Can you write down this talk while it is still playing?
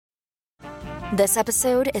This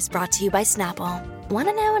episode is brought to you by Snapple. Want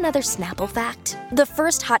to know another Snapple fact? The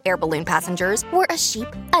first hot air balloon passengers were a sheep,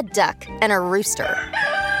 a duck, and a rooster.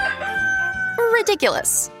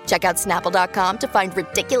 Ridiculous. Check out Snapple.com to find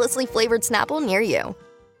ridiculously flavored Snapple near you.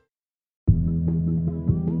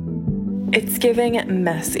 It's giving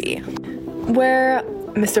messy. Where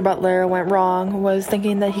Mr. Butler went wrong was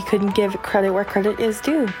thinking that he couldn't give credit where credit is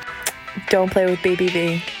due. Don't play with Baby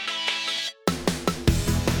V.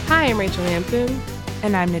 Hi, I'm Rachel Hampton.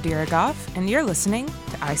 And I'm Nadira Goff, and you're listening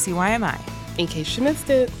to ICYMI. In case you missed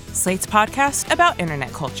it. Slate's podcast about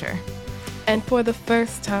internet culture. And for the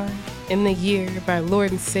first time in the year of our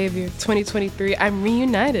Lord and Savior 2023, I'm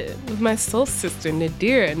reunited with my soul sister,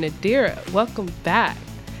 Nadira. Nadira, welcome back.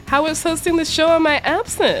 How was hosting the show in my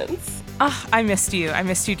absence? I missed you. I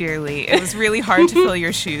missed you dearly. It was really hard to fill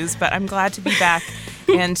your shoes, but I'm glad to be back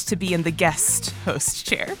and to be in the guest host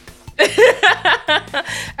chair.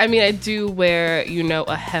 I mean, I do wear,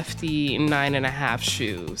 a hefty 9.5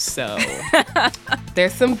 shoes, so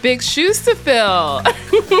there's some big shoes to fill.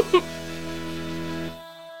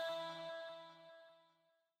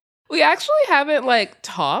 We actually haven't,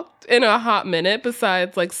 talked in a hot minute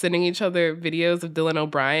besides, sending each other videos of Dylan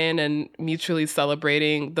O'Brien and mutually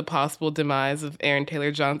celebrating the possible demise of Aaron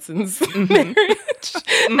Taylor Johnson's marriage.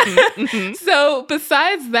 So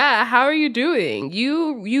besides that, how are you doing?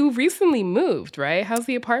 You recently moved, right? How's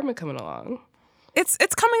the apartment coming along?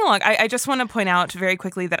 It's coming along. I just want to point out very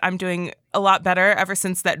quickly that I'm doing a lot better ever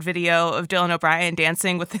since that video of Dylan O'Brien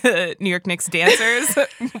dancing with the New York Knicks dancers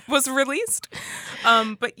was released.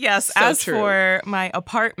 But yes, so as true. For my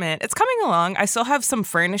apartment, it's coming along. I still have some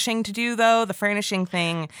furnishing to do, though. The furnishing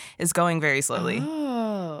thing is going very slowly.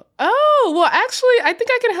 Oh, well, actually, I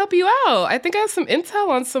think I can help you out. I think I have some intel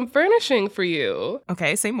on some furnishing for you.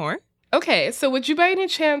 Okay, say more. Okay, so would you by any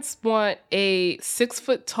chance want a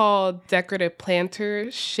 6-foot-tall decorative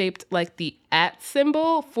planter shaped like the @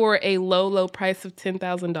 symbol for a low price of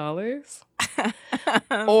 $10,000?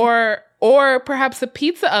 Or perhaps a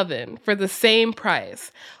pizza oven for the same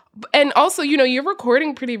price? And also, you're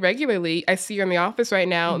recording pretty regularly. I see you're in the office right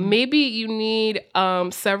now. Mm-hmm. Maybe you need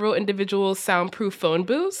several individual soundproof phone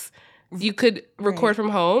booths. You could record from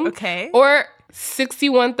home. Okay. Or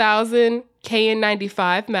 61,000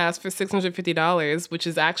 KN95 masks for $650, which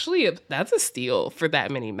is actually that's a steal for that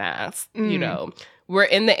many masks. We're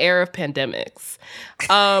in the era of pandemics.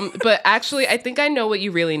 But actually, I think I know what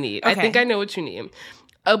you really need. Okay. I think I know what you need.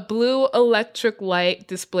 A blue electric light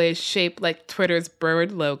display shaped like Twitter's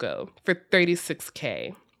bird logo for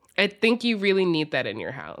 $36K. I think you really need that in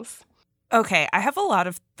your house. Okay, I have a lot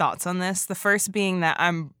of thoughts on this. The first being that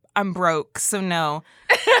I'm broke, so no,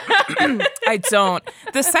 I don't.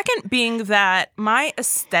 The second being that my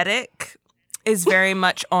aesthetic is very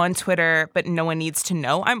much on Twitter, but no one needs to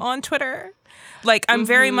know I'm on Twitter. I'm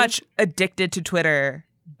very much addicted to Twitter,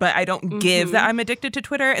 but I don't give that I'm addicted to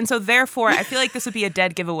Twitter. And so therefore, I feel like this would be a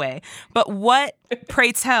dead giveaway. But what,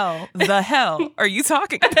 pray tell, the hell are you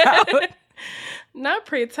talking about? Not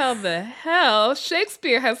pray tell the hell.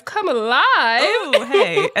 Shakespeare has come alive. Oh,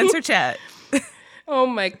 hey, enter chat. Oh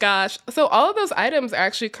my gosh. So all of those items are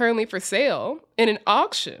actually currently for sale in an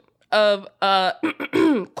auction of,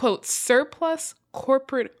 quote, surplus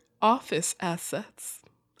corporate office assets,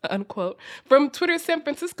 unquote, from Twitter's San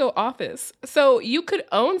Francisco office. So you could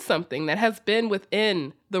own something that has been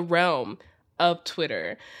within the realm of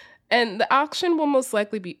Twitter. And the auction will most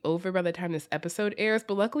likely be over by the time this episode airs.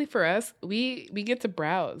 But luckily for us, we get to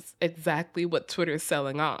browse exactly what Twitter's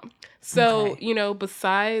selling on. So, Okay.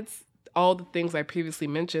 Besides all the things I previously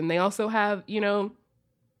mentioned, they also have,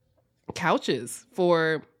 couches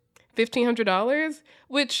for $1,500,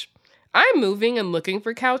 which I'm moving and looking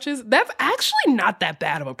for couches. That's actually not that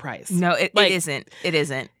bad of a price. No, it isn't. It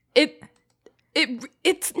isn't.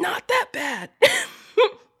 It's not that bad.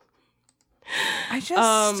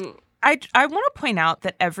 I want to point out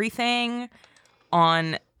that everything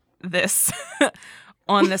on this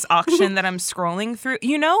on this auction that I'm scrolling through,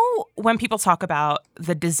 when people talk about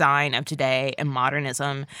the design of today and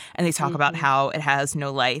modernism, and they talk about how it has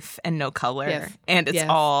no life and no color, and it's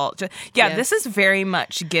all this is very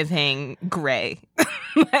much giving gray.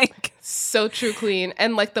 So true, Queen.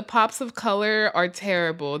 And the pops of color are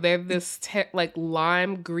terrible. They have this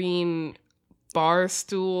lime green bar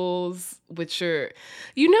stools, which are,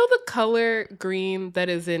 the color green that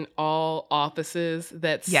is in all offices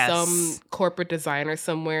that some corporate designer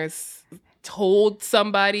somewhere told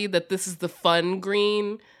somebody that this is the fun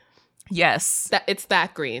green. Yes. That it's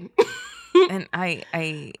that green. And I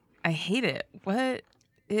hate it. What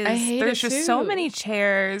is I hate there's it just too. so many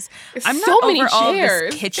chairs. There's I'm so not many over all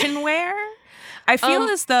chairs. this kitchenware. I feel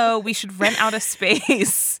as though we should rent out a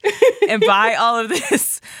space and buy all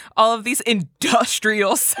of these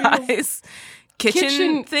industrial size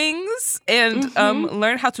kitchen things and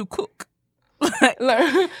learn how to cook.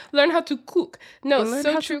 learn how to cook. No, Learn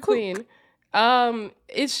so how true, to cook. Queen.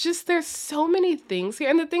 It's just there's so many things here.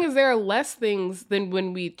 And the thing is, there are less things than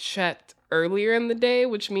when we checked earlier in the day,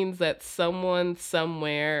 which means that someone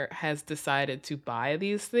somewhere has decided to buy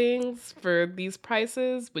these things for these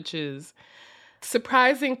prices, which is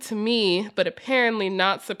surprising to me, but apparently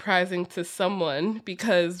not surprising to someone,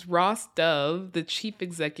 because Ross Dove, the chief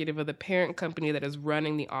executive of the parent company that is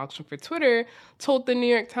running the auction for Twitter, told the New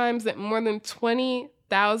York Times that more than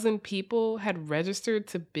 20,000 people had registered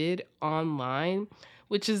to bid online,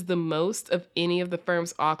 which is the most of any of the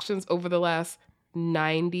firm's auctions over the last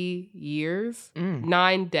 90 years,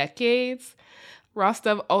 9 decades. Ross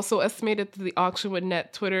Dove also estimated that the auction would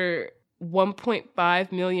net Twitter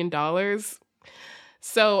 $1.5 million.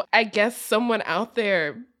 So I guess someone out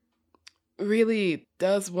there really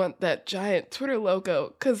does want that giant Twitter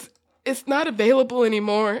logo because it's not available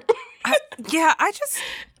anymore.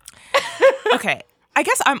 Okay. I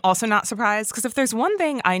guess I'm also not surprised because if there's one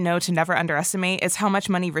thing I know to never underestimate, it's how much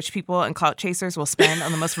money rich people and clout chasers will spend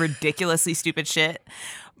on the most ridiculously stupid shit.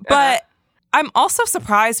 But I'm also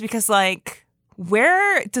surprised because, like,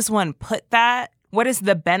 where does one put that? What is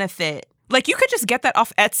the benefit? Like, you could just get that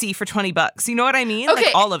off Etsy for $20. You know what I mean? Okay.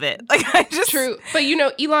 Like, all of it. Like, True. But,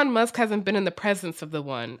 Elon Musk hasn't been in the presence of the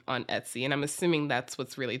one on Etsy, and I'm assuming that's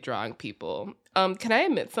what's really drawing people. Can I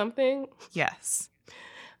admit something? Yes.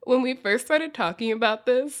 When we first started talking about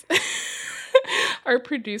this, our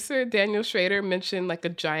producer, Daniel Schrader, mentioned like a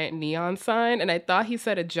giant neon sign, and I thought he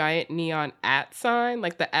said a giant neon @ sign,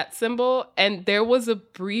 like the @ symbol. And there was a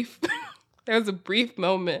brief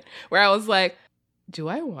moment where I was like, do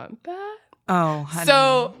I want that? Oh, honey.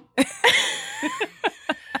 So,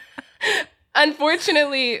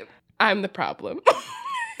 unfortunately, I'm the problem.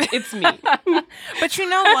 It's me. But you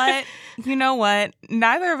know what?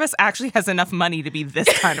 Neither of us actually has enough money to be this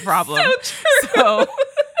kind of problem. So true. So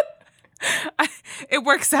it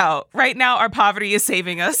works out. Right now, our poverty is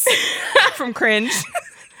saving us from cringe.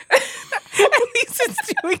 At least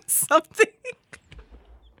it's doing something.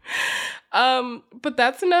 But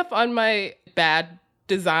that's enough on my bad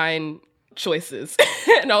design choices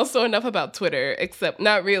and also enough about Twitter, except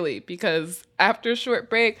not really, because after a short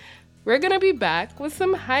break, we're going to be back with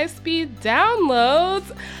some high-speed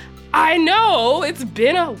downloads. I know, it's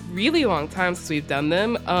been a really long time since we've done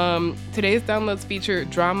them. Today's downloads feature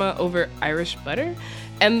drama over Irish butter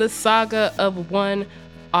and the saga of one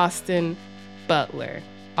Austin Butler.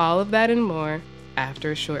 All of that and more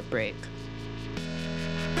after a short break.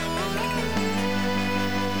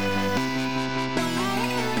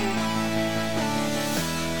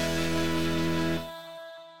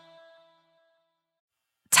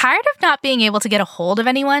 Tired of not being able to get a hold of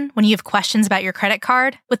anyone when you have questions about your credit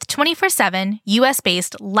card? With 24/7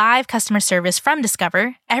 US-based live customer service from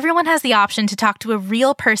Discover, everyone has the option to talk to a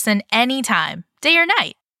real person anytime, day or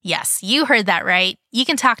night. Yes, you heard that right. You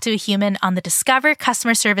can talk to a human on the Discover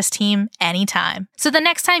customer service team anytime. So the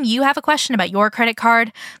next time you have a question about your credit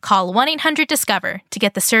card, call 1-800-DISCOVER to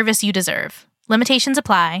get the service you deserve. Limitations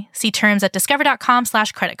apply. See terms at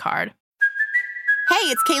discover.com/creditcard. Hey,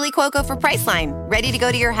 it's Kaylee Cuoco for Priceline. Ready to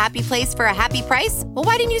go to your happy place for a happy price? Well,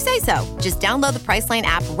 why didn't you say so? Just download the Priceline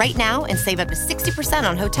app right now and save up to 60%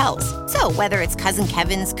 on hotels. So whether it's Cousin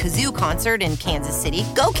Kevin's Kazoo Concert in Kansas City,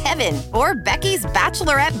 go Kevin, or Becky's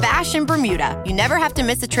Bachelorette Bash in Bermuda, you never have to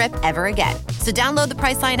miss a trip ever again. So download the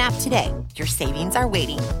Priceline app today. Your savings are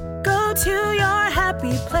waiting. Go to your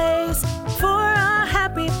happy place for a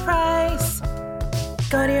happy price.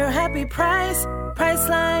 Go to your happy price,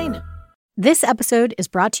 Priceline. This episode is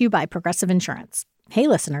brought to you by Progressive Insurance. Hey,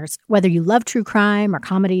 listeners, whether you love true crime or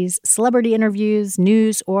comedies, celebrity interviews,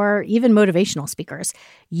 news, or even motivational speakers,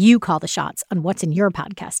 you call the shots on what's in your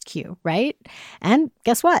podcast queue, right? And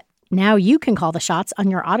guess what? Now you can call the shots on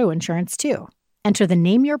your auto insurance, too. Enter the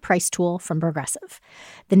Name Your Price tool from Progressive.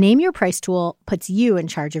 The Name Your Price tool puts you in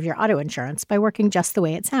charge of your auto insurance by working just the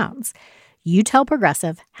way it sounds. You tell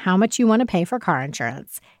Progressive how much you want to pay for car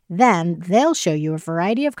insurance. Then they'll show you a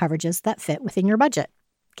variety of coverages that fit within your budget,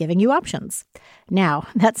 giving you options. Now,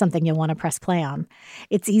 that's something you'll want to press play on.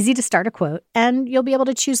 It's easy to start a quote, and you'll be able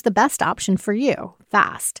to choose the best option for you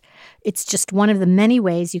fast. It's just one of the many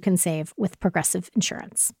ways you can save with Progressive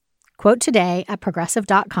Insurance. Quote today at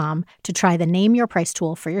Progressive.com to try the Name Your Price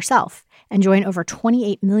tool for yourself and join over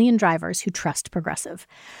 28 million drivers who trust Progressive.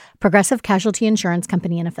 Progressive Casualty Insurance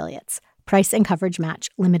Company and Affiliates. Price and coverage match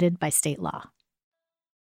limited by state law.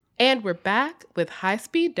 And we're back with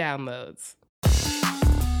high-speed downloads.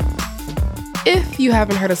 If you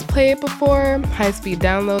haven't heard us play it before, High Speed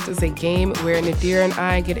Downloads is a game where Nadir and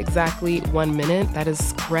I get exactly 1 minute, that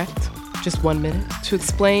is correct, just 1 minute, to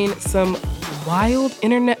explain some wild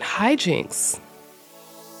internet hijinks.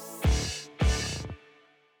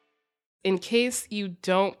 In case you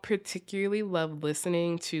don't particularly love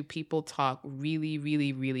listening to people talk really,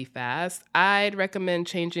 really, really fast, I'd recommend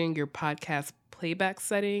changing your podcast playback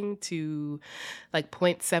setting to like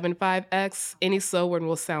 0.75x. Any slow one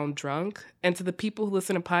will sound drunk. And to the people who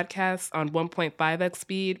listen to podcasts on 1.5x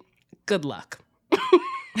speed, good luck.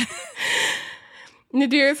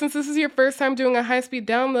 Nadir, since this is your first time doing a high-speed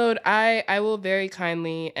download, I will very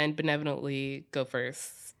kindly and benevolently go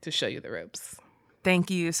first to show you the ropes. Thank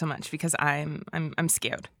you so much, because I'm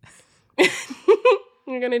scared.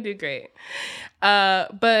 You're gonna do great.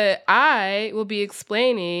 But I will be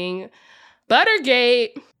explaining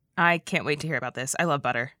Buttergate. I can't wait to hear about this. I love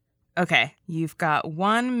butter. Okay, you've got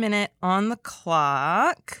 1 minute on the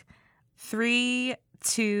clock. 3,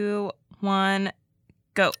 2, 1,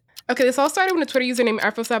 go. Okay, this all started when a Twitter user named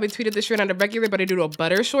Afrosabi tweeted this year not a regular butter due to a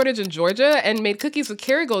butter shortage in Georgia and made cookies with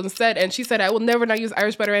Kerrygold instead. And she said, I will never not use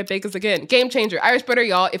Irish butter at bakers again. Game changer. Irish butter,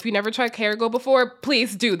 y'all. If you never tried Kerrygold before,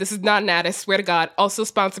 please do. This is not an ad. I swear to God. Also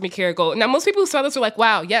sponsor me Kerrygold. Now, most people who saw this were like,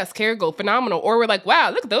 wow, yes, Kerrygold, phenomenal. Or were like, wow,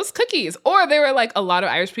 look at those cookies. Or there were like a lot of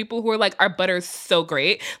Irish people who were like, our butter is so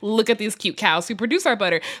great. Look at these cute cows who produce our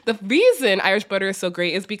butter. The reason Irish butter is so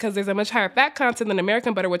great is because there's a much higher fat content than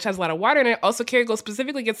American butter, which has a lot of water in it. Also, Kerrygold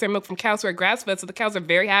specifically gets their milk from cows who are grass-fed, so the cows are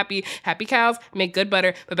very happy. Happy cows make good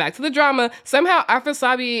butter. But back to the drama. Somehow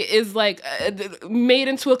Afrosabi is like made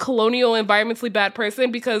into a colonial, environmentally bad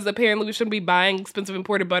person because apparently we shouldn't be buying expensive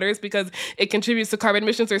imported butters because it contributes to carbon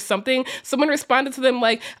emissions or something. Someone responded to them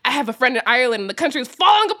like, I have a friend in Ireland and the country is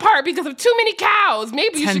falling apart because of too many cows.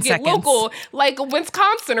 Maybe you should get local, like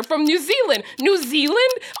Wisconsin or from New Zealand. New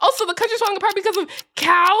Zealand? Also, the country's falling apart because of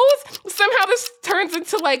cows? Somehow this turns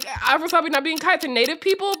into like Afrosabi not being kind to native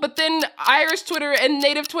people, but then Irish Twitter and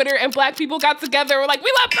native Twitter and black people got together and were like,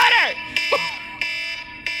 we love butter!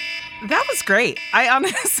 That was great.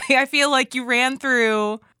 I feel like you ran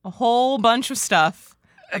through a whole bunch of stuff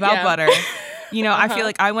about butter. You know, I feel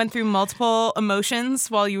like I went through multiple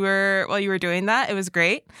emotions while you were doing that. It was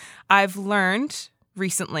great. I've learned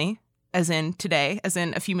recently, as in today, as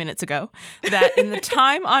in a few minutes ago, that in the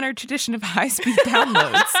time-honored tradition of high-speed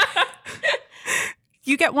downloads,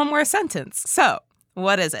 you get one more sentence. So,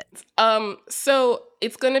 what is it? So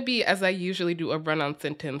it's going to be, as I usually do, a run-on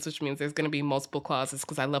sentence, which means there's going to be multiple clauses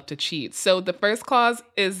because I love to cheat. So the first clause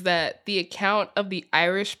is that the account of the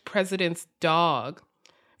Irish president's dog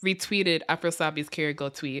retweeted Afrosabi's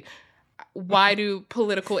Kerrygold tweet. Why do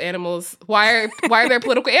political animals, why are there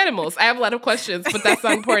political animals? I have a lot of questions, but that's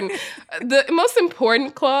not important. The most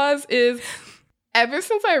important clause is, ever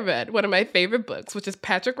since I read one of my favorite books, which is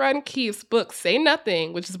Patrick Rodden Keefe's book, Say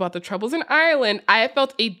Nothing, which is about the troubles in Ireland, I have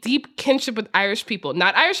felt a deep kinship with Irish people.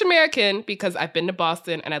 Not Irish American, because I've been to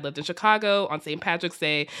Boston and I lived in Chicago on St. Patrick's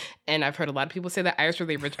Day, and I've heard a lot of people say that Irish were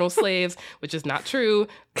the original slaves, which is not true,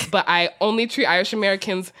 but I only treat Irish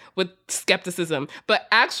Americans with skepticism. But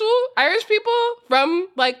actual Irish people from,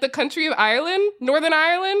 like, the country of Ireland, Northern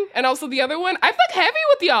Ireland, and also the other one, I fuck heavy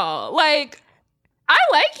with y'all. Like, I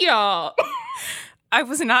like y'all. I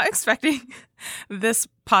was not expecting this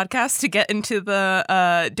podcast to get into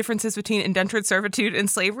the differences between indentured servitude and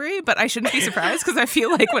slavery, but I shouldn't be surprised because I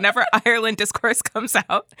feel like whenever Ireland discourse comes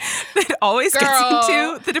out, it always gets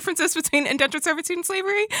into the differences between indentured servitude and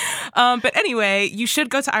slavery. But anyway, you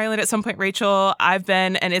should go to Ireland at some point, Rachel. I've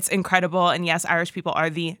been, and it's incredible. And yes, Irish people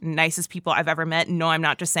are the nicest people I've ever met. No, I'm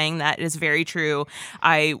not just saying that. It is very true.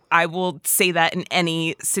 I will say that in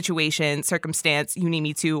any situation, circumstance you need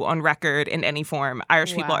me to, on record, in any form.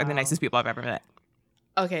 Irish people are the nicest people I've ever met.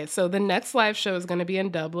 Okay, so the next live show is going to be in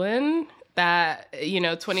Dublin. That,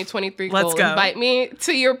 2023 goal. Let's go. Invite me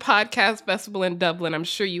to your podcast festival in Dublin. I'm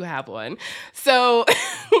sure you have one. So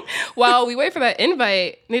while we wait for that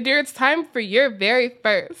invite, Nadir, it's time for your very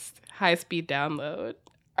first high-speed download.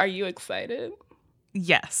 Are you excited?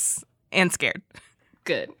 Yes, and scared.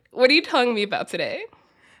 Good. What are you telling me about today?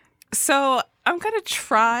 So I'm going to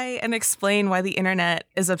try and explain why the internet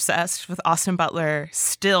is obsessed with Austin Butler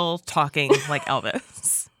still talking like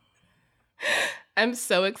Elvis. I'm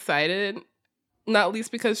so excited, not least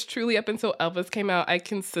because truly up until Elvis came out, I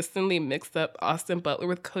consistently mixed up Austin Butler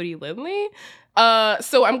with Cody Lindley.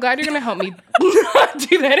 So I'm glad you're going to help me not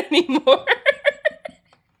do that anymore.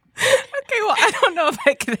 Okay, well, I don't know if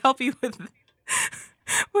I can help you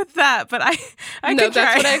with that, but I no, can try.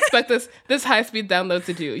 That's what I expect this high-speed download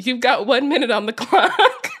to do. You've got 1 minute on the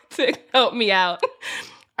clock to help me out.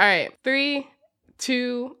 All right, 3,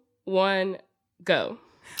 2, 1, Go.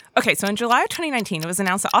 Okay, so in July of 2019, it was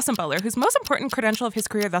announced that Austin Butler, whose most important credential of his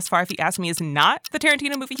career thus far, if you ask me, is not the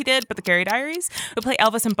Tarantino movie he did, but The Carrie Diaries, would play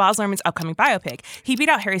Elvis in Baz Luhrmann's upcoming biopic. He beat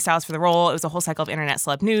out Harry Styles for the role. It was a whole cycle of internet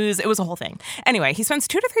celeb news. It was a whole thing. Anyway, he spends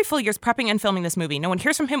 2 to 3 full years prepping and filming this movie. No one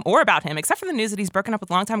hears from him or about him, except for the news that he's broken up with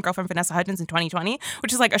longtime girlfriend Vanessa Hudgens in 2020,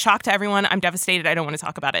 which is like a shock to everyone. I'm devastated. I don't want to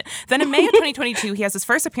talk about it. Then in May of 2022, he has his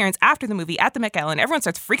first appearance after the movie at the Met Gala, and everyone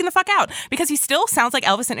starts freaking the fuck out because he still sounds like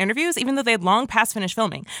Elvis in interviews, even though they had long past finished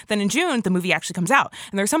filming. Then in June, the movie actually comes out.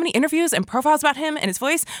 And there are so many interviews and profiles about him and his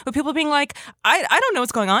voice with people being like, I don't know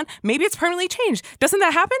what's going on. Maybe it's permanently changed. Doesn't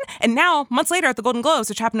that happen? And now, months later at the Golden Globes,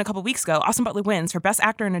 which happened a couple weeks ago, Austin Butler wins for Best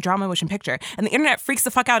Actor in a Drama Motion Picture. And the internet freaks the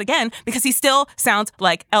fuck out again because he still sounds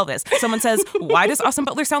like Elvis. Someone says, why does Austin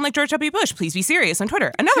Butler sound like George W. Bush? Please be serious on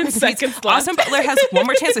Twitter. Another person tweets, Austin Butler has one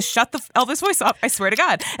more chance to shut the Elvis voice off. I swear to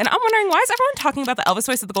God. And I'm wondering, why is everyone talking about the Elvis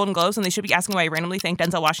voice at the Golden Globes when they should be asking why he randomly thanked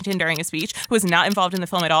Denzel Washington during a speech, who was not involved in the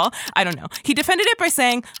film at all? I don't know. He defended it by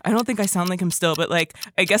saying, I don't think I sound like him still, but like,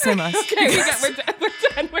 I guess I must. Okay,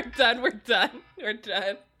 we're done. You're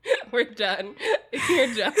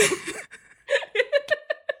done.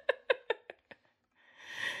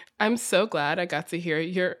 I'm so glad I got to hear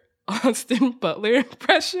your Austin Butler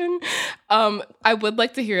impression. I would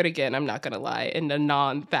like to hear it again, I'm not gonna lie, in a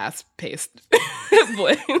non-fast-paced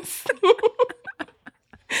voice.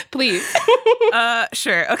 Please.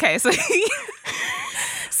 Sure. Okay, so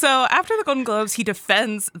after the Golden Globes, he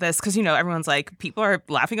defends this because, you know, everyone's like, people are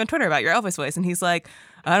laughing on Twitter about your Elvis voice. And he's like,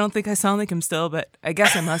 I don't think I sound like him still, but I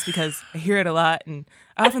guess I must because I hear it a lot. And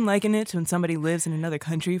I often liken it to when somebody lives in another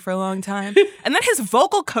country for a long time. And then his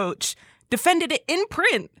vocal coach defended it in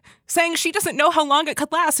print, saying she doesn't know how long it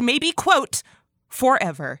could last. Maybe, quote,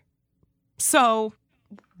 forever. So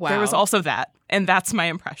There was also that. And that's my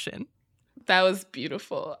impression. That was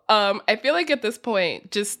beautiful. I feel like at this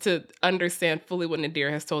point, just to understand fully what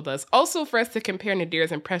Nadir has told us, also for us to compare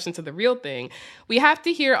Nadir's impression to the real thing, we have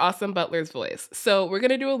to hear Austin Butler's voice. So we're going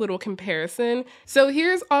to do a little comparison. So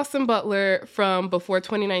here's Austin Butler from before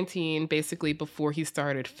 2019, basically before he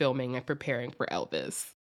started filming and preparing for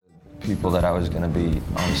Elvis. People that I was going to be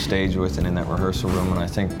on stage with and in that rehearsal room, and I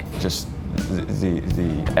think just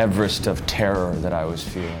the Everest of terror that I was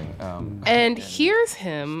feeling. And here's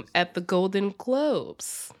him at the Golden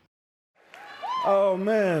Globes. Oh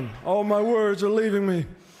man, all my words are leaving me.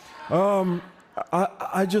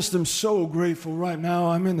 I just am so grateful right now.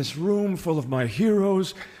 I'm in this room full of my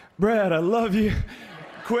heroes. Brad, I love you.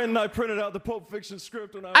 Quentin, I printed out the Pulp Fiction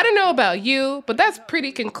script. I don't know about you, but that's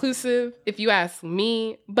pretty conclusive if you ask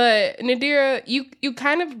me. But Nadira, you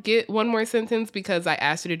kind of get one more sentence because I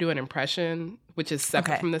asked you to do an impression, which is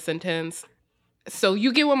separate from the sentence. So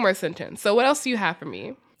you get one more sentence. So what else do you have for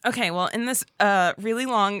me? Okay, well, in this really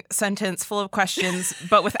long sentence full of questions,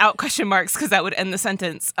 but without question marks, because that would end the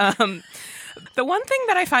sentence. The one thing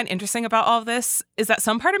that I find interesting about all of this is that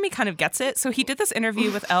some part of me kind of gets it. So he did this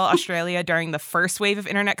interview with Elle Australia during the first wave of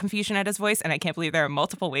internet confusion at his voice, and I can't believe there are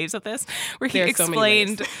multiple waves of this, where he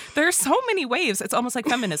explained, there are so many waves, it's almost like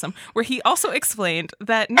feminism, where he also explained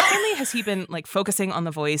that not only has he been like focusing on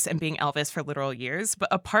the voice and being Elvis for literal years, but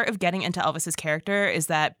a part of getting into Elvis's character is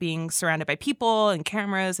that being surrounded by people and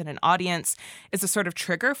cameras and an audience is a sort of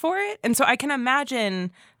trigger for it. And so I can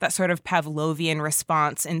imagine that sort of Pavlovian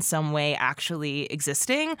response in some way actually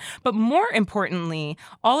existing. But more importantly,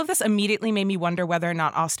 all of this immediately made me wonder whether or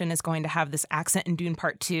not Austin is going to have this accent in Dune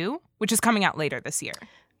Part 2, which is coming out later this year.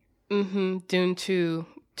 Dune 2,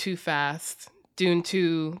 too fast. Dune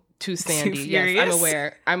 2, too sandy.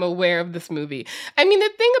 Yes, I'm aware of this movie. I mean, the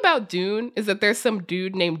thing about Dune is that there's some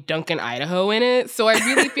dude named Duncan Idaho in it. So I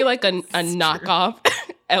really feel like a knockoff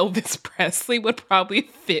Elvis Presley would probably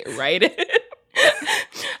fit right in.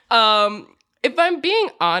 If I'm being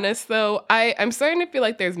honest, though, I'm starting to feel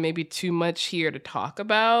like there's maybe too much here to talk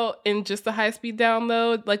about in just a high-speed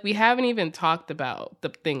download. Like, we haven't even talked about the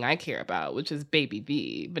thing I care about, which is Baby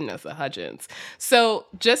V, Vanessa Hudgens. So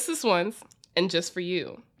just this once, and just for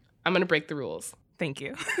you, I'm going to break the rules. Thank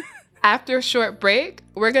you. After a short break,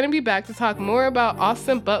 we're going to be back to talk more about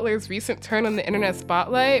Austin Butler's recent turn on the internet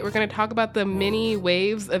spotlight. We're going to talk about the many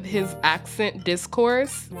waves of his accent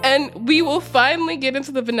discourse. And we will finally get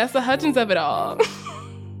into the Vanessa Hudgens of it all.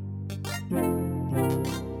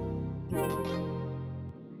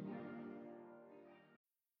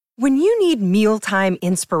 When you need mealtime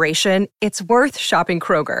inspiration, it's worth shopping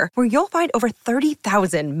Kroger, where you'll find over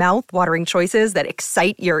 30,000 mouth-watering choices that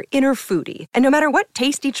excite your inner foodie. And no matter what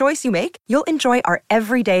tasty choice you make, you'll enjoy our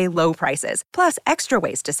everyday low prices, plus extra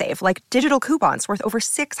ways to save, like digital coupons worth over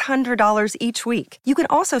 $600 each week. You can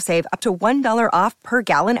also save up to $1 off per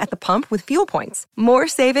gallon at the pump with fuel points. More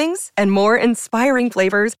savings and more inspiring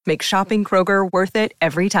flavors make shopping Kroger worth it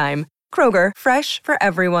every time. Kroger, fresh for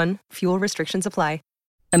everyone. Fuel restrictions apply.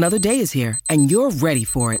 Another day is here, and you're ready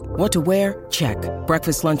for it. What to wear? Check.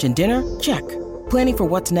 Breakfast, lunch, and dinner? Check. Planning for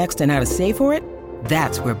what's next and how to save for it?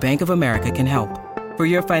 That's where Bank of America can help. For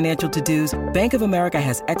your financial to-dos, Bank of America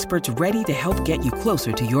has experts ready to help get you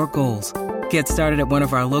closer to your goals. Get started at one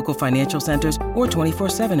of our local financial centers or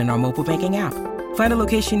 24/7 in our mobile banking app. Find a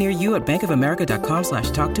location near you at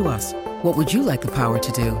bankofamerica.com/talktous. What would you like the power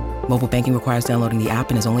to do? Mobile banking requires downloading the app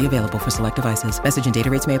and is only available for select devices. Message and data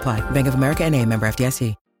rates may apply. Bank of America NA, member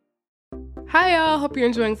FDIC. Hi y'all, hope you're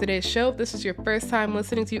enjoying today's show. If this is your first time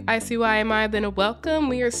listening to ICYMI, then welcome.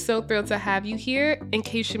 We are so thrilled to have you here. In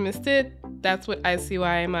case you missed it, that's what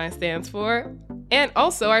ICYMI stands for. And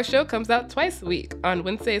also, our show comes out twice a week, on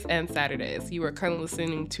Wednesdays and Saturdays. You are currently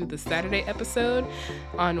listening to the Saturday episode.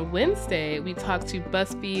 On Wednesday, we talk to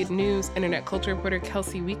BuzzFeed News internet culture reporter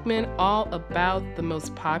Kelsey Weekman all about the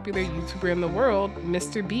most popular YouTuber in the world,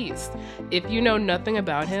 Mr. Beast. If you know nothing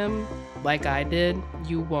about him, like I did,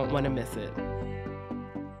 you won't want to miss it.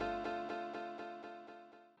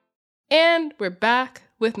 And we're back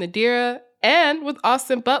with Nadira and with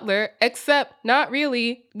Austin Butler, except not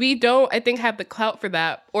really. We don't, I think, have the clout for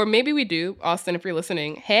that. Or maybe we do. Austin, if you're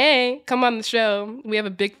listening, hey, come on the show. We have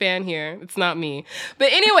a big fan here. It's not me.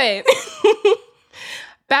 But anyway,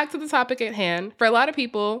 back to the topic at hand. For a lot of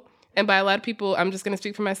people, and by a lot of people, I'm just going to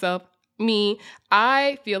speak for myself,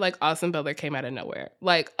 I feel like Austin Butler came out of nowhere.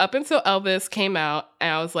 Like, up until Elvis came out,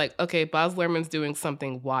 and I was like, okay, Baz Luhrmann's doing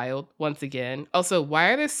something wild once again. Also, why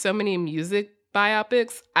are there so many music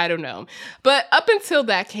biopics? I don't know. But up until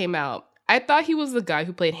that came out, I thought he was the guy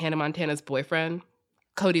who played Hannah Montana's boyfriend,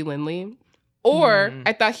 Cody Lindley. Or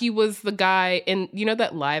I thought he was the guy in, you know,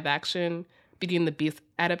 that live action Beauty and the Beast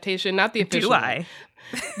adaptation? Not the official one,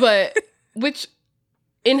 but which,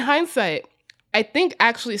 in hindsight, I think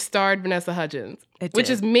actually starred Vanessa Hudgens, which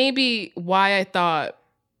is maybe why I thought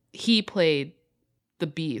he played the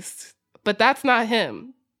Beast. But that's not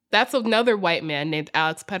him. That's another white man named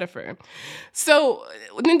Alex Pettyfer. So,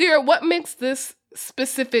 Nadira, what makes this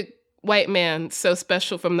specific white man so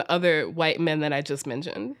special from the other white men that I just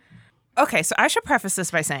mentioned? Okay, so I should preface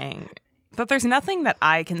this by saying that there's nothing that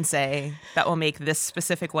I can say that will make this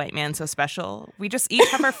specific white man so special. We just each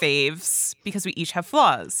have our faves because we each have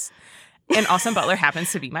flaws. And Austin Butler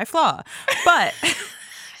happens to be my flaw. But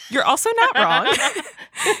you're also not wrong.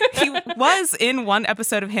 He was in one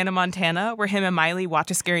episode of Hannah Montana where him and Miley watch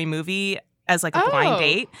a scary movie as like a blind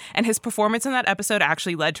date. And his performance in that episode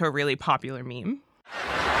actually led to a really popular meme.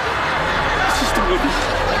 It's just a movie.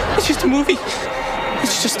 It's just a movie.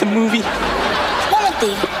 It's just a movie. One of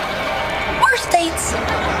the worst dates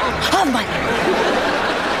of my life.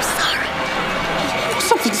 I'm sorry.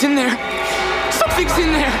 Something's in there. Something's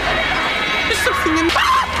in there. There's something in there. I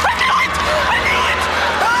knew it!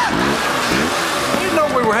 I didn't know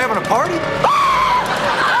we were having a party.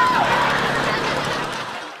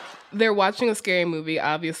 They're watching a scary movie,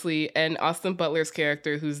 obviously, and Austin Butler's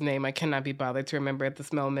character, whose name I cannot be bothered to remember at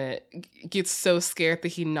this moment, gets so scared that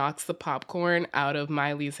he knocks the popcorn out of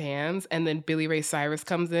Miley's hands, and then Billy Ray Cyrus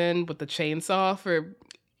comes in with the chainsaw for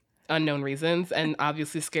unknown reasons and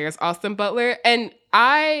obviously scares Austin Butler. And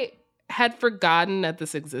I had forgotten that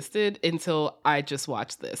this existed until I just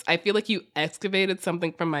watched this. I feel like you excavated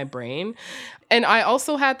something from my brain. And I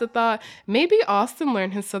also had the thought, maybe Austin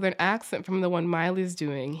learned his Southern accent from the one Miley's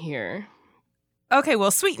doing here. Okay,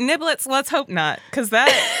 well, sweet niblets, let's hope not. Because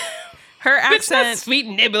that, her accent. Sweet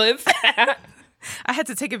niblets. I had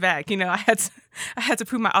to take it back. You know, I had to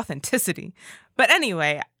prove my authenticity. But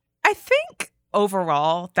anyway, I think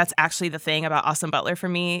overall, that's actually the thing about Austin Butler for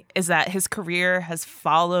me, is that his career has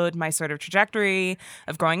followed my sort of trajectory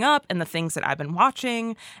of growing up and the things that I've been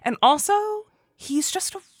watching. And also, he's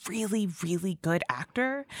just a really, really good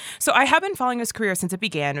actor. So I have been following his career since it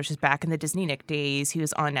began, which is back in the Disney Nick days. He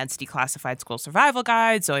was on Ned's Declassified School Survival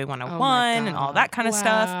Guide, Zoe 101, and all that kind of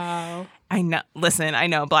stuff. I know. Listen, I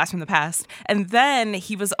know. Blast from the past. And then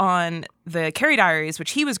he was on the Carrie Diaries,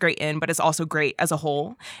 which he was great in, but is also great as a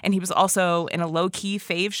whole. And he was also in a low-key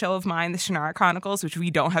fave show of mine, the Shannara Chronicles, which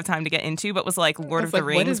we don't have time to get into, but was like Lord of the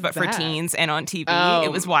Rings, but for teens and on TV. Oh,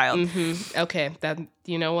 it was wild. Mm-hmm. Okay. That,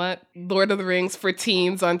 you know what? Lord of the Rings for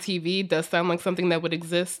teens on TV does sound like something that would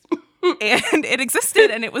exist. and it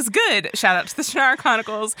existed and it was good. Shout out to the Shannara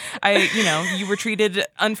Chronicles. You were treated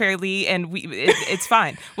unfairly and it's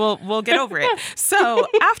fine. We'll get over it. So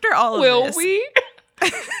after all of this. Will we?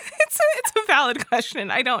 It's a valid question.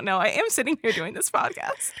 I don't know. I am sitting here doing this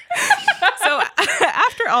podcast. So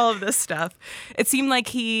after all of this stuff, it seemed like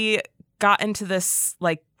he got into this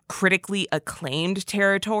like critically acclaimed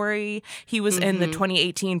territory. He was in the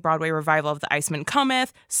 2018 Broadway revival of The Iceman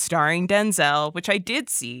Cometh, starring Denzel, which I did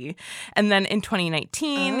see. And then in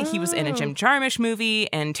 2019, he was in a Jim Jarmusch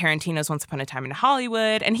movie and Tarantino's Once Upon a Time in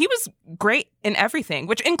Hollywood. And he was great in everything,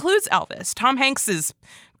 which includes Elvis. Tom Hanks is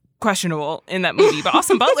questionable in that movie, but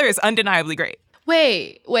Austin Butler is undeniably great.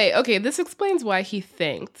 Wait. Okay, this explains why he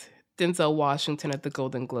thanked Denzel Washington at the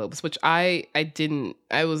Golden Globes, which I didn't.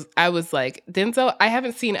 I was like, Denzel, I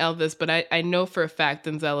haven't seen Elvis, but I know for a fact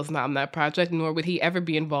Denzel is not on that project, nor would he ever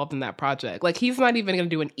be involved in that project. Like, he's not even going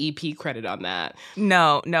to do an EP credit on that.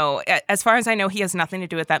 No. As far as I know, he has nothing to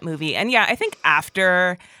do with that movie. And yeah, I think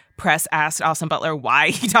after press asked Austin Butler why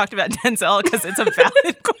he talked about Denzel, because it's a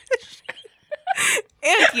valid question.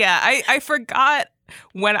 And yeah, I forgot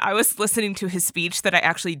when I was listening to his speech that I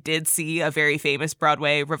actually did see a very famous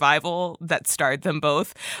Broadway revival that starred them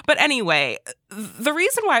both. But anyway, the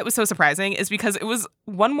reason why it was so surprising is because it was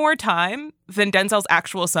one more time than Denzel's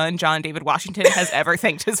actual son, John David Washington, has ever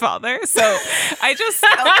thanked his father. So I just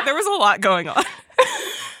felt there was a lot going on.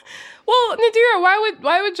 Well, Nadira,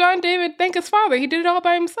 why would John David thank his father? He did it all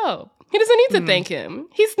by himself. He doesn't need to thank him.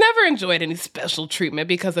 He's never enjoyed any special treatment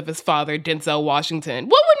because of his father, Denzel Washington.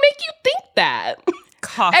 What would make you think that?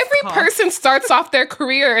 Every person starts off their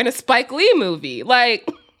career in a Spike Lee movie.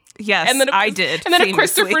 Like, yes, and then I did. And then famously. a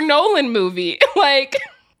Christopher Nolan movie. Like,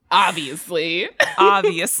 obviously.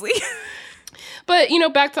 But,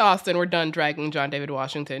 back to Austin. We're done dragging John David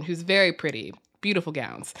Washington, who's very pretty. Beautiful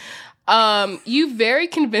gowns. You very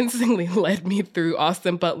convincingly led me through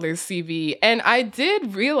Austin Butler's CV. And I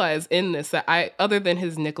did realize in this that other than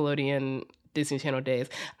his Nickelodeon Disney Channel days,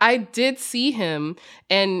 I did see him,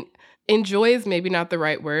 and enjoy is maybe not the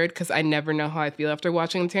right word because I never know how I feel after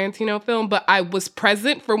watching a Tarantino film, but I was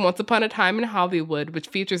present for Once Upon a Time in Hollywood, which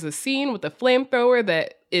features a scene with a flamethrower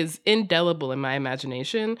that is indelible in my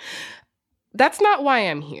imagination. That's not why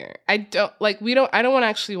I'm here. I don't want to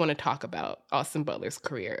actually want to talk about Austin Butler's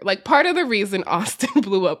career. Like, part of the reason Austin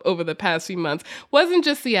blew up over the past few months wasn't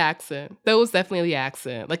just the accent. That was definitely the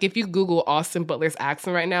accent. Like, if you Google Austin Butler's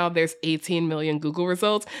accent right now, there's 18 million Google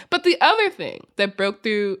results. But the other thing that broke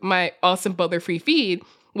through my Austin Butler free feed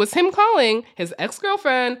was him calling his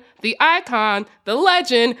ex-girlfriend, the icon, the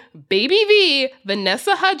legend, Baby V,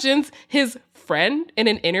 Vanessa Hudgens, his friend in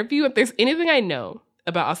an interview. If there's anything I know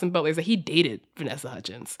about Austin Butler is that he dated Vanessa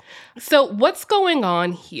Hudgens. So what's going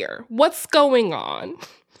on here? What's going on?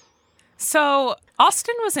 So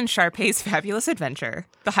Austin was in Sharpay's Fabulous Adventure,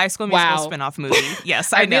 the High School Musical spinoff movie.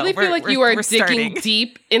 Yes, I know. I really feel like you are digging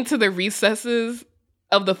deep into the recesses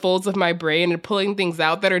of the folds of my brain and pulling things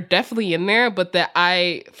out that are definitely in there, but that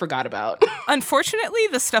I forgot about. Unfortunately,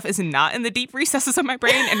 this stuff is not in the deep recesses of my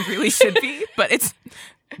brain and really should be, but it's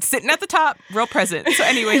sitting at the top, real present. So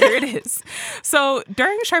anyway, here it is. So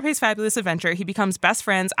during Sharpay's Fabulous Adventure, he becomes best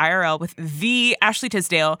friends IRL with the Ashley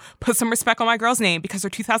Tisdale. Put some respect on my girl's name because her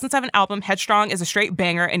 2007 album Headstrong is a straight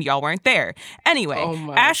banger and y'all weren't there. Anyway,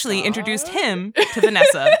 Ashley introduced him to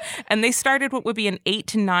Vanessa and they started what would be an 8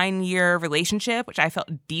 to 9 year relationship, which I felt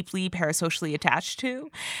deeply parasocially attached to.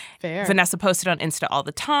 Fair. Vanessa posted on Insta all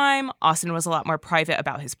the time. Austin was a lot more private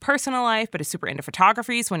about his personal life, but is super into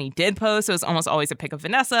photography. So when he did post, it was almost always a pic of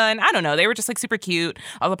Vanessa. And I don't know, they were just like super cute.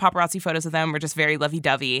 All the paparazzi photos of them were just very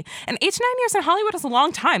lovey-dovey. And 8 to 9 years in Hollywood is a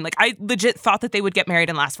long time. Like, I legit thought that they would get married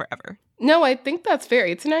and last forever. No, I think that's fair.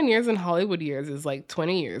 8 to 9 years in Hollywood years is like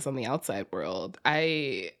 20 years on the outside world.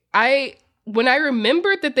 When I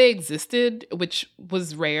remembered that they existed, which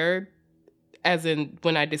was rare, as in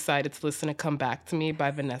when I decided to listen to Come Back to Me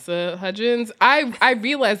by Vanessa Hudgens, I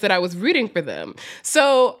realized that I was rooting for them.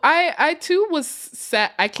 So I too was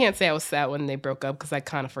sad. I can't say I was sad when they broke up because I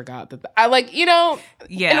kind of forgot that.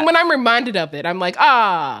 Yeah. And when I'm reminded of it, I'm like,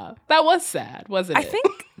 that was sad, wasn't it? I think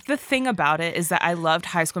the thing about it is that I loved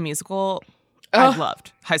High School Musical. I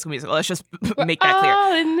loved High School Musical. Let's just make that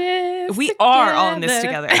clear. We are all in this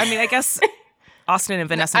together. I mean, I guess Austin and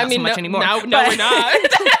Vanessa not so much anymore. No, we're not.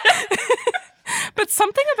 But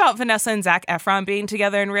something about Vanessa and Zac Efron being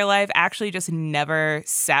together in real life actually just never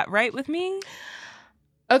sat right with me.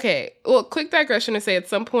 Okay, well, quick digression to say at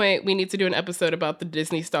some point we need to do an episode about the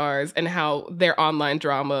Disney stars and how their online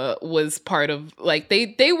drama was part of, like,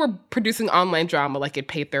 they were producing online drama like it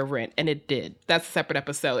paid their rent, and it did. That's a separate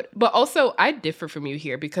episode. But also, I differ from you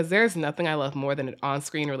here because there's nothing I love more than an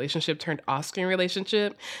on-screen relationship turned off-screen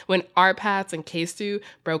relationship. When Arpats and K-Stu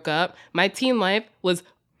broke up, my teen life was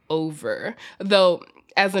over. Though,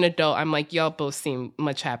 as an adult, I'm like, y'all both seem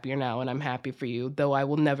much happier now, and I'm happy for you, though I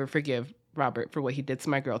will never forgive Robert for what he did to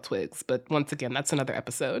my girl Twigs. But once again, that's another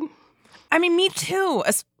episode. I mean, me too,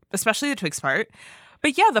 especially the Twigs part.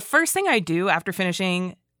 But yeah, the first thing I do after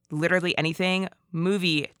finishing literally anything,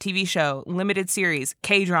 movie, TV show, limited series,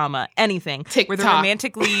 K-drama, anything, TikTok, where the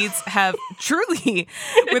romantic leads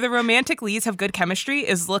have good chemistry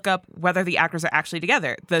is look up whether the actors are actually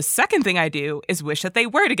together. The second thing I do is wish that they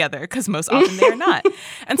were together, because most often they are not.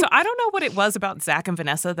 And so I don't know what it was about Zach and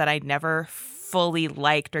Vanessa that I never fully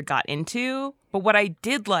liked or got into, but what I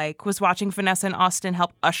did like was watching Vanessa and Austin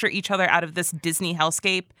help usher each other out of this Disney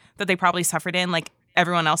hellscape that they probably suffered in, like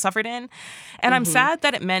everyone else suffered in. And I'm sad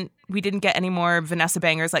that it meant we didn't get any more Vanessa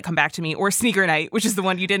bangers like Come Back to Me or Sneaker Night, which is the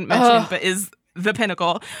one you didn't mention but is the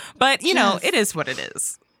pinnacle. But, you know, it is what it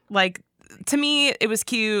is. Like, to me, it was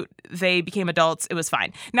cute. They became adults. It was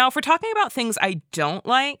fine. Now, if we're talking about things I don't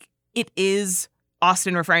like, it is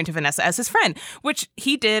Austin referring to Vanessa as his friend, which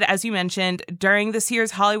he did, as you mentioned, during this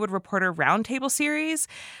year's Hollywood Reporter Roundtable series,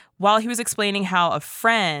 while he was explaining how a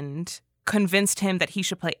friend convinced him that he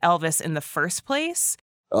should play Elvis in the first place.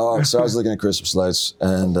 So I was looking at Christmas lights,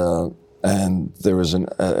 and there was an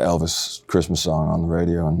Elvis Christmas song on the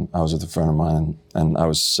radio, and I was with a friend of mine, and I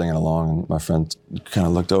was singing along, and my friend kind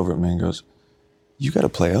of looked over at me and goes, "You got to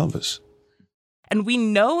play Elvis." And we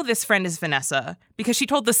know this friend is Vanessa because she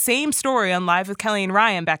told the same story on Live with Kelly and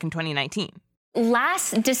Ryan back in 2019.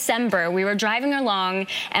 Last December, we were driving along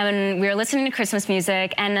and we were listening to Christmas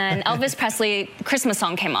music, and an Elvis Presley Christmas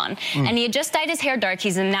song came on. And he had just dyed his hair dark.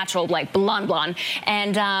 He's a natural, like, blonde.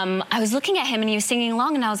 And I was looking at him and he was singing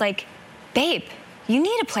along, and I was like, babe, you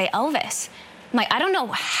need to play Elvis. I'm like, I don't know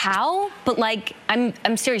how, but, like,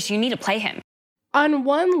 I'm serious. You need to play him. On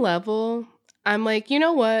one level, I'm like, you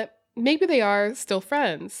know what? Maybe they are still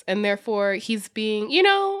friends, and therefore he's being, you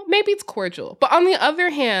know, maybe it's cordial. But on the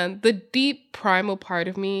other hand, the deep primal part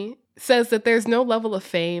of me says that there's no level of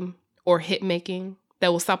fame or hit making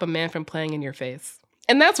that will stop a man from playing in your face.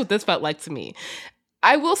 And that's what this felt like to me.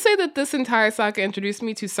 I will say that this entire saga introduced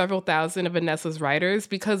me to several thousand of Vanessa's writers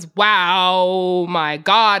because, wow, my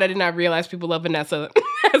God, I did not realize people love Vanessa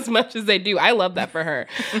as much as they do. I love that for her.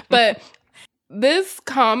 But this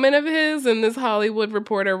comment of his in this Hollywood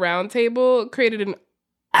Reporter Roundtable created an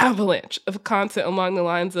avalanche of content along the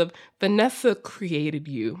lines of, Vanessa created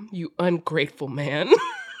you, you ungrateful man.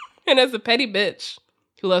 And as a petty bitch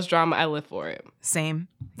who loves drama, I live for it. Same.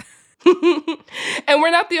 And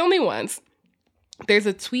we're not the only ones. There's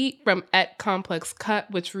a tweet from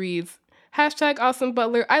 @ComplexCut which reads, #Austin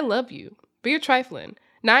Butler, I love you, but you're trifling.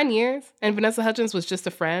 9 years and Vanessa Hudgens was just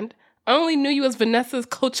a friend. I only knew you as Vanessa's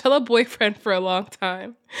Coachella boyfriend for a long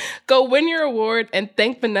time. Go win your award and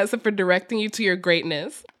thank Vanessa for directing you to your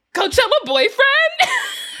greatness. Coachella boyfriend?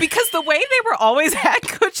 Because the way they were always at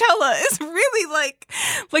Coachella is really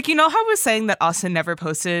like, you know how I was saying that Austin never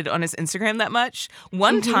posted on his Instagram that much?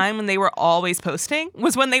 One time when they were always posting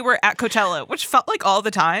was when they were at Coachella, which felt like all the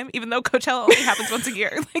time, even though Coachella only happens once a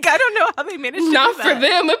year. Like, I don't know how they managed to Not do that. for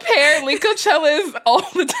them, apparently. Coachella is all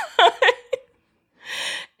the time.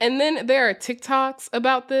 And then there are TikToks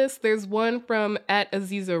about this. There's one from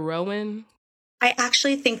 @Aziza Rowan. I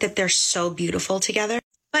actually think that they're so beautiful together.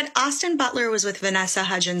 But Austin Butler was with Vanessa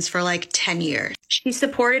Hudgens for like 10 years. She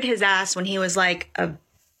supported his ass when he was like a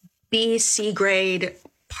B/C grade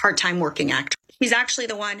part-time working actor. He's actually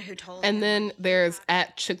the one who told And then there's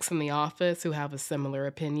 @Chicks in the Office who have a similar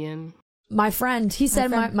opinion. My friend, he said,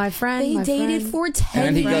 my friend. They dated for 10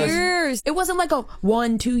 And he goes- years. It wasn't like a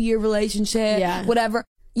 1-2 year relationship, whatever.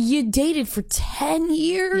 You dated for 10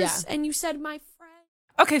 years and you said, my friend.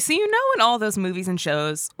 Okay, so you know in all those movies and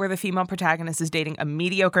shows where the female protagonist is dating a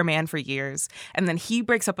mediocre man for years, and then he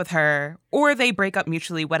breaks up with her, or they break up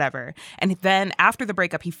mutually, whatever. And then after the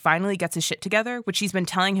breakup, he finally gets his shit together, which she's been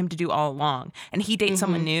telling him to do all along. And he dates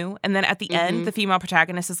someone new. And then at the end, the female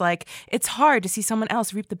protagonist is like, it's hard to see someone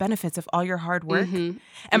else reap the benefits of all your hard work.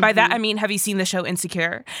 And by that, I mean, have you seen the show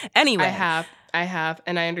Insecure? Anyway. I have,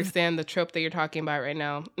 and I understand the trope that you're talking about right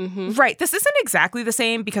now. Right. This isn't exactly the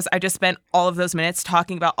same because I just spent all of those minutes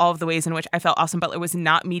talking about all of the ways in which I felt Austin Butler was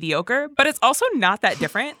not mediocre, but it's also not that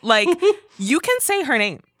different. Like, you can say her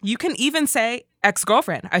name. You can even say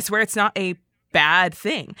ex-girlfriend. I swear it's not a bad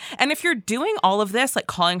thing. And if you're doing all of this, like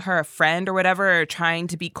calling her a friend or whatever, or trying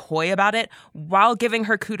to be coy about it while giving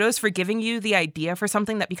her kudos for giving you the idea for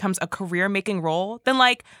something that becomes a career-making role, then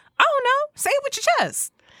like, I don't know, say it with your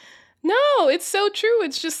chest. No, it's so true.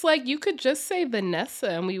 It's just like you could just say Vanessa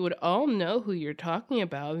and we would all know who you're talking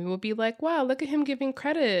about. We would be like, wow, look at him giving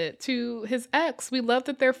credit to his ex. We love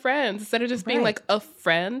that they're friends. Instead of just being like a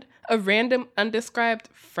friend, a random undescribed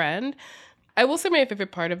friend. I will say my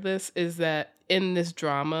favorite part of this is that in this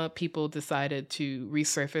drama, people decided to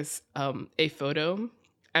resurface a photo.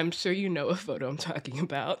 I'm sure you know what photo I'm talking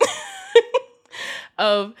about.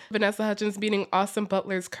 Of Vanessa Hudgens meeting Austin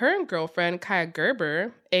Butler's current girlfriend, Kaia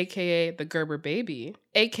Gerber, a.k.a. the Gerber baby,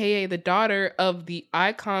 a.k.a. the daughter of the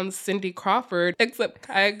icon Cindy Crawford, except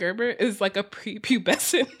Kaia Gerber is like a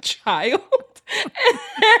prepubescent child.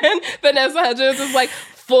 And Vanessa Hudgens is like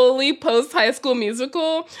fully post-High School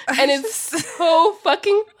Musical. And it's so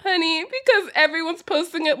fucking funny because everyone's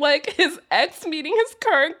posting it like his ex meeting his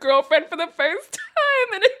current girlfriend for the first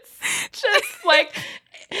time. And it's just like...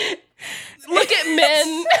 Look at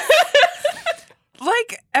men.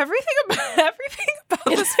 Like everything about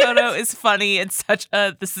this photo is funny in such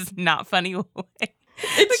a this is not funny way. Like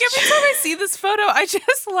every time I see this photo, I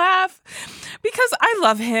just laugh because I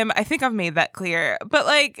love him. I think I've made that clear. But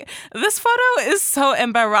like this photo is so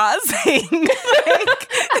embarrassing. Like,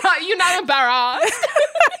 you're not embarrassed.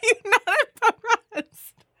 You're not embarrassed.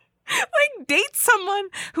 Like, date someone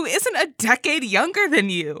who isn't a decade younger than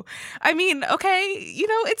you. I mean, okay, you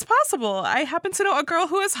know, it's possible. I happen to know a girl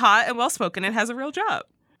who is hot and well-spoken and has a real job.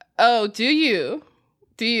 Oh, do you?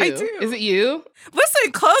 Do you? I do. Is it you?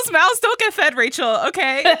 Listen, closed mouths don't get fed, Rachel,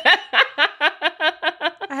 okay?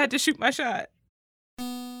 I had to shoot my shot.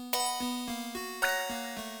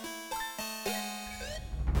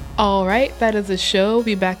 All right, that is the show. We'll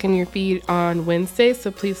be back in your feed on Wednesday,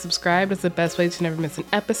 so please subscribe. It's the best way to never miss an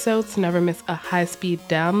episode, to never miss a high-speed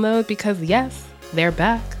download, because yes, they're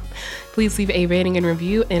back. Please leave a rating and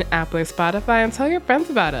review in Apple or Spotify and tell your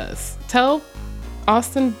friends about us. Tell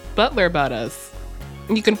Austin Butler about us.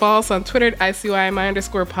 You can follow us on Twitter at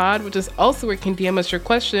ICYMI_pod, which is also where you can DM us your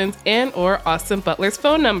questions and or Austin Butler's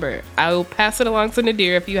phone number. I will pass it along to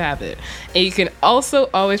Nadir if you have it. And you can also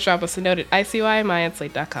always drop us a note at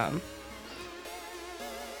ICYMI@slate.com.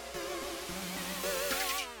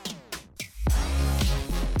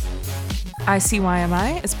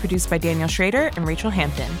 ICYMI is produced by Daniel Schrader and Rachel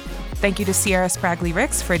Hampton. Thank you to Sierra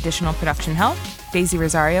Spragley-Ricks for additional production help. Daisy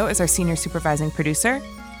Rosario is our senior supervising producer.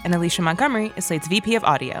 And Alicia Montgomery is Slate's VP of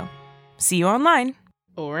Audio. See you online.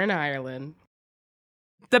 Or in Ireland.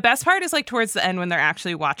 The best part is like towards the end when they're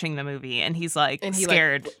actually watching the movie and he's like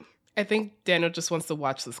scared. I think Daniel just wants to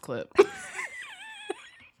watch this clip.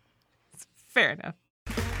 Fair enough.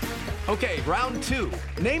 Okay, round 2.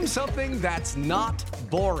 Name something that's not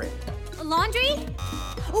boring. A laundry?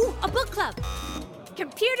 Ooh, a book club.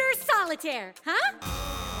 Computer solitaire, huh?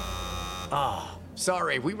 Ah.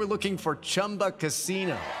 Sorry, we were looking for Chumba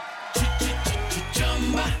Casino.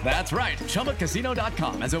 That's right.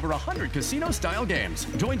 ChumbaCasino.com has over 100 casino-style games.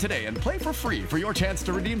 Join today and play for free for your chance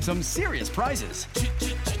to redeem some serious prizes.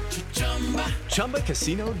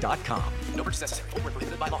 ChumbaCasino.com. No purchase necessary. Void where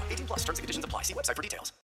prohibited by law. 18+ terms and conditions apply. See website for details.